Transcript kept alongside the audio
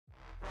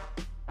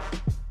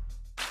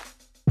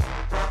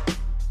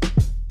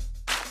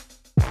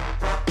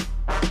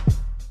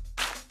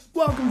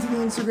Welcome to the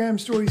Instagram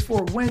Stories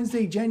for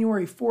Wednesday,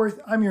 January 4th.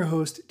 I'm your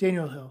host,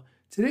 Daniel Hill.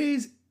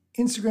 Today's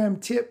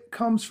Instagram tip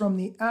comes from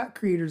the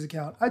 @creators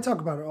account. I talk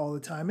about it all the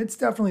time. It's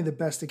definitely the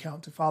best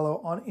account to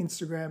follow on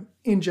Instagram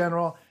in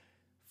general.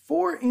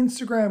 4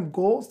 Instagram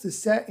goals to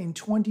set in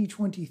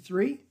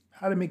 2023,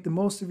 how to make the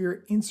most of your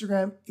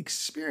Instagram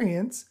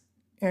experience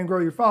and grow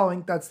your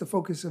following. That's the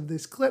focus of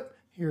this clip.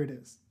 Here it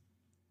is.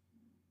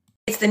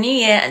 It's the new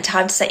year and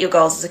time to set your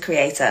goals as a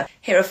creator.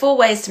 Here are 4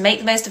 ways to make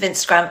the most of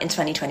Instagram in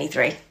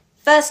 2023.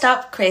 First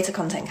up, create a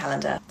content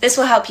calendar. This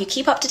will help you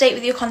keep up to date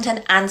with your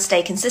content and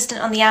stay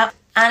consistent on the app,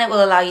 and it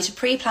will allow you to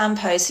pre-plan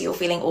posts so you're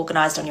feeling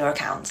organised on your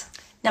account.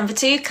 Number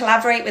 2,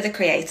 collaborate with a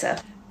creator.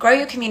 Grow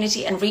your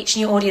community and reach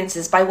new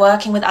audiences by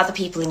working with other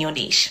people in your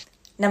niche.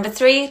 Number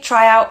 3,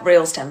 try out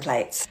Reels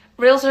templates.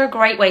 Reels are a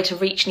great way to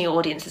reach new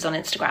audiences on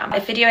Instagram.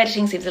 If video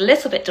editing seems a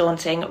little bit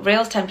daunting,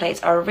 Reels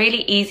templates are a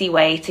really easy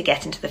way to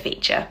get into the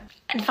feature.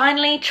 And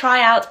finally,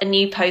 try out a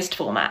new post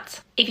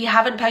format. If you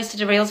haven't posted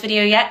a Reels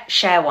video yet,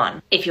 share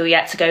one. If you're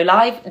yet to go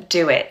live,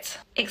 do it.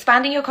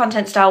 Expanding your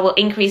content style will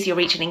increase your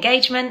reach and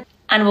engagement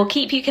and will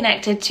keep you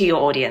connected to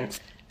your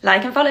audience.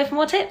 Like and follow for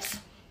more tips.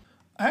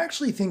 I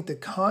actually think the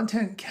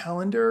content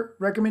calendar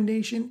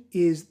recommendation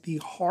is the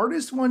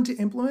hardest one to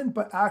implement,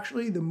 but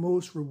actually the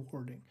most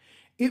rewarding.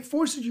 It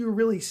forces you to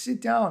really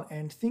sit down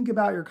and think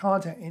about your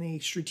content in a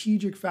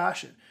strategic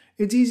fashion.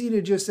 It's easy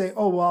to just say,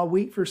 oh, well, I'll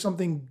wait for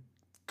something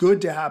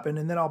good to happen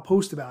and then I'll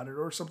post about it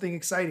or something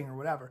exciting or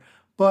whatever.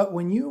 But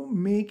when you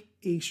make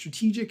a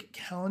strategic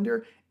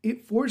calendar,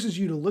 it forces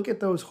you to look at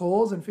those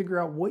holes and figure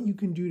out what you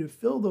can do to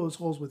fill those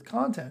holes with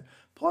content.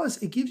 Plus,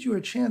 it gives you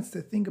a chance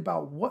to think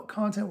about what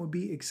content would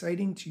be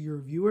exciting to your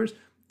viewers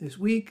this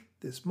week,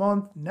 this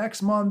month,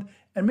 next month,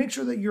 and make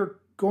sure that you're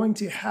going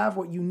to have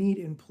what you need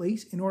in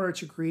place in order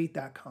to create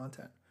that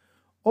content.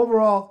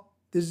 Overall,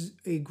 this is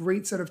a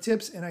great set of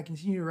tips, and I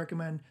continue to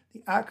recommend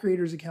the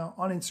 @creators account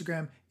on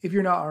Instagram if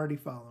you're not already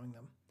following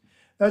them.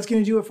 That's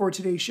going to do it for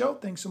today's show.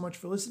 Thanks so much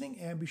for listening,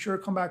 and be sure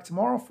to come back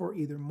tomorrow for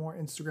either more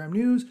Instagram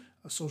news,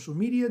 a social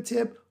media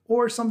tip,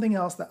 or something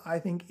else that I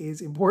think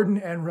is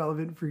important and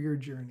relevant for your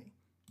journey.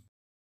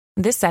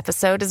 This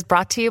episode is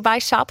brought to you by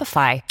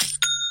Shopify.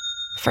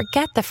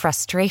 Forget the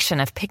frustration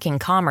of picking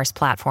commerce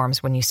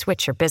platforms when you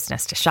switch your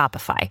business to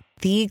Shopify,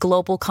 the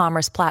global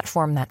commerce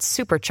platform that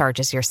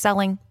supercharges your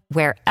selling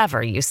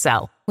wherever you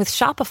sell. With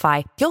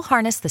Shopify, you'll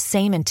harness the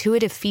same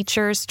intuitive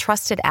features,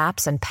 trusted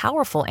apps, and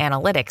powerful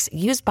analytics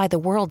used by the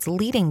world's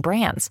leading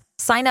brands.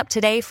 Sign up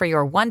today for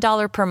your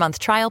 $1 per month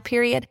trial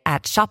period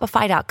at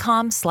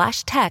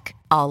shopify.com/tech,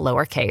 all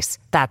lowercase.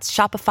 That's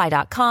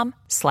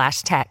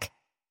shopify.com/tech.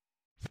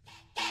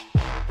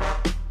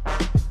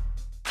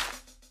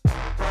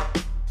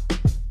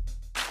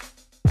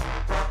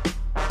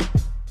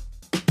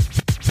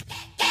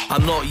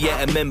 I'm not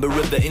yet a member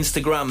of the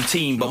Instagram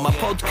team, but my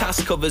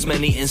podcast covers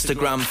many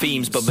Instagram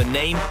themes. But the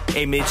name,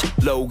 image,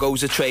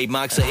 logos are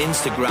trademarks at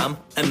Instagram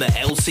and the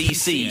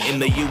LCC in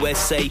the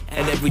USA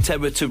and every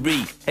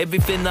territory.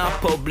 Everything I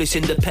publish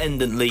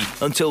independently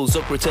until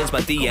Zuck returns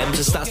my DMs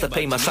and starts to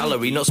pay my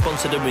salary. Not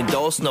sponsored or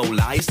endorsed, no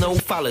lies, no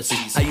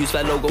fallacies. I use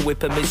their logo with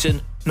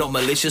permission, not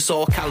malicious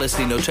or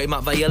callously. No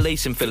trademark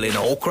violation, filling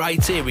all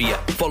criteria.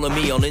 Follow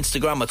me on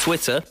Instagram or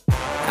Twitter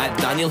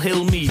 @Daniel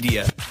Hill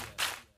Media.